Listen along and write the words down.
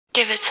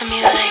Give it to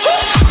me like.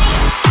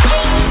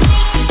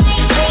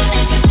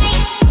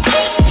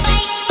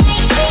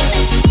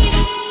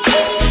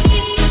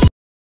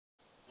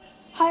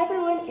 Hi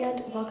everyone,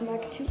 and welcome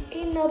back to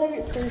another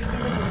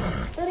StarStable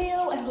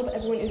video. I hope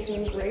everyone is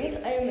doing great.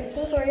 I am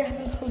so sorry I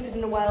haven't posted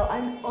in a while.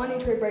 I'm on a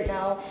trip right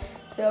now,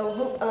 so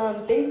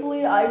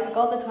thankfully I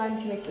got the time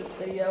to make this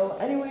video.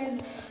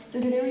 Anyways, so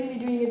today we're going to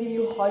be doing a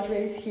video Hodge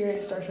race here in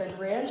StarStable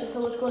Ranch,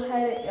 so let's go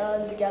ahead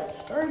and get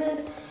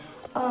started.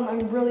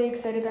 I'm really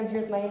excited. I'm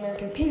here with my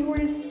American Paint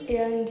Horse,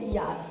 and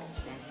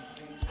yes.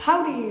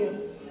 Howdy!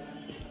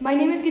 My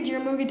name is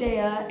Guillermo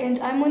Gadea, and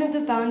I'm one of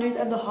the founders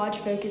of the Hodge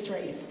Focus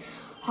Race.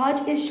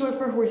 Hodge is short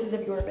for Horses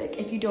of Jorvik,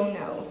 if you don't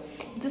know.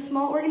 It's a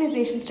small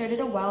organization started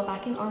a while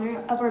back in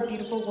honor of our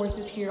beautiful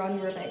horses here on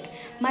Jorvik.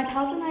 My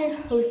pals and I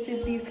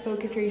hosted these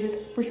focus races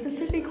for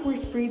specific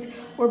horse breeds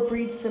or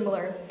breeds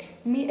similar.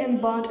 Meet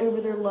and bond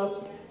over their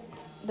love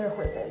their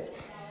horses.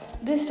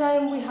 This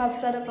time we have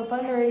set up a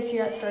fun race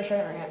here at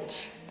StarStable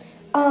Ranch.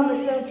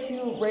 So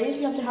to race,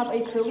 you have to have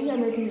a curly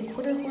American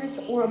quarter horse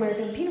or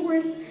American paint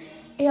horse,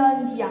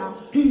 and yeah.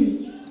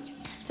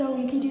 So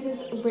you can do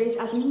this race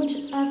as much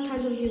as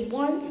times as you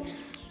want,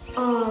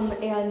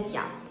 and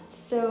yeah.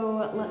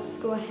 So let's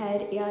go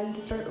ahead and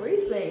start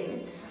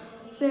racing.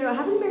 So I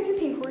have an American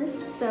paint horse,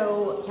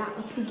 so yeah,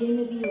 let's begin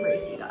the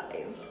race, you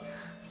guys.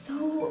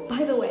 So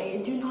by the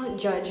way, do not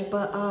judge,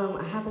 but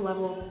I have a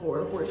level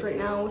 4 horse right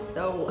now,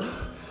 so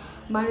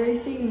my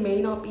racing may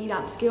not be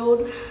that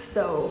skilled,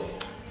 so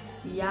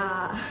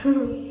yeah.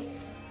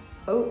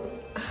 Oh,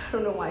 I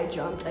don't know why I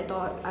jumped. I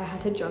thought I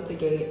had to jump the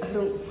gate. I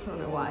don't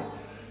know why.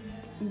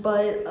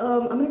 But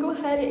I'm gonna go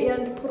ahead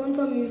and put on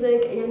some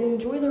music and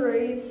enjoy the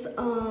race.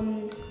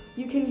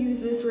 You can use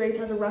this race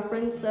as a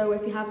reference, so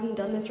if you haven't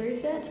done this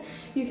race yet,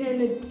 you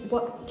can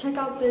check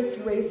out this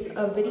race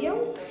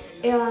video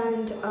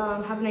and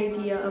have an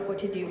idea of what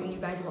to do when you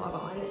guys log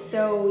on.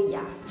 So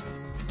yeah.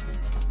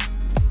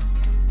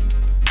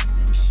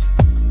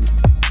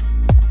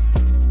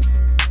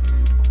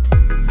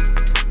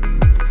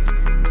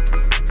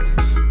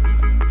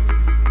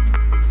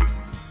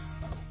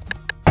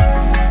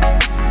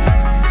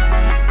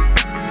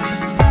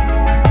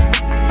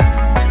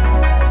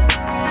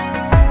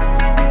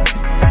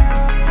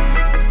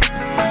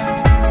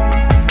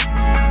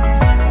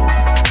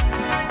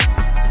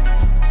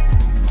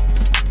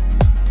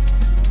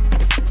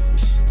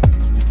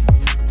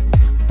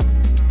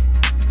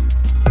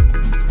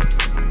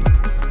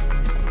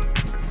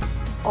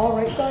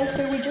 Alright guys,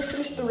 so we just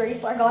finished the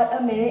race. I got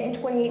 1 minute and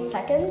 28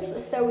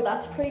 seconds, so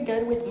that's pretty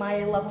good with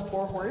my level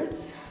 4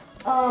 horse.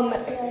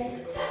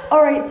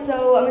 Alright,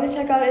 so I'm gonna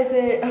check out if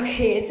it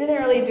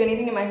didn't really do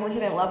anything and my horse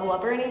didn't level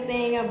up or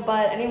anything,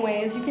 but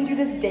anyways, you can do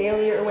this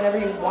daily or whenever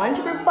you want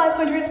for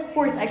 500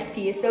 horse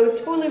XP, so it's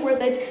totally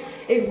worth it.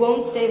 It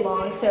won't stay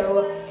long,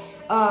 so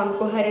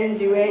go ahead and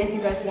do it if you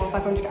guys want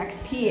 500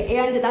 XP.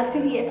 And that's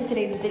gonna be it for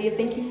today's video.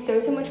 Thank you so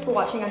much for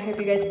watching. I hope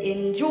you guys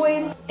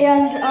enjoyed,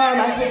 and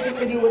I hope this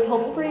video was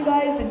helpful for you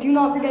guys. Do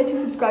not forget to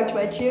subscribe to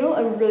my channel.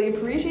 I would really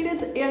appreciate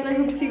it, and I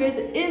hope to see you guys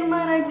in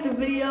my next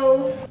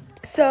video.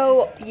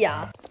 So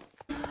yeah.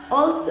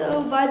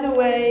 Also, by the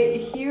way,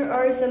 here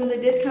are some of the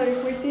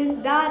discounted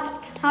horses that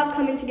have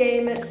come into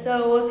game.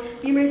 So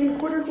the American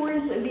quarter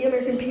horse, the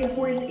American paint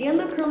horse, and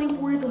the curly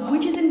horse,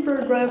 which is in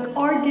Fir Grove,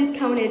 are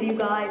discounted, you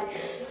guys.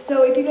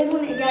 So if you guys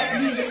want to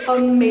get these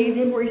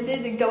amazing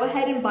horses, go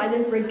ahead and buy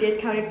them for a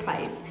discounted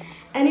price.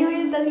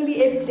 Anyways, that's going to be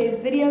it for today's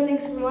video.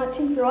 Thanks for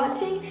watching,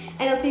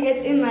 and I'll see you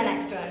guys in my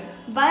next one.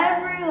 Bye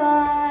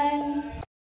everyone!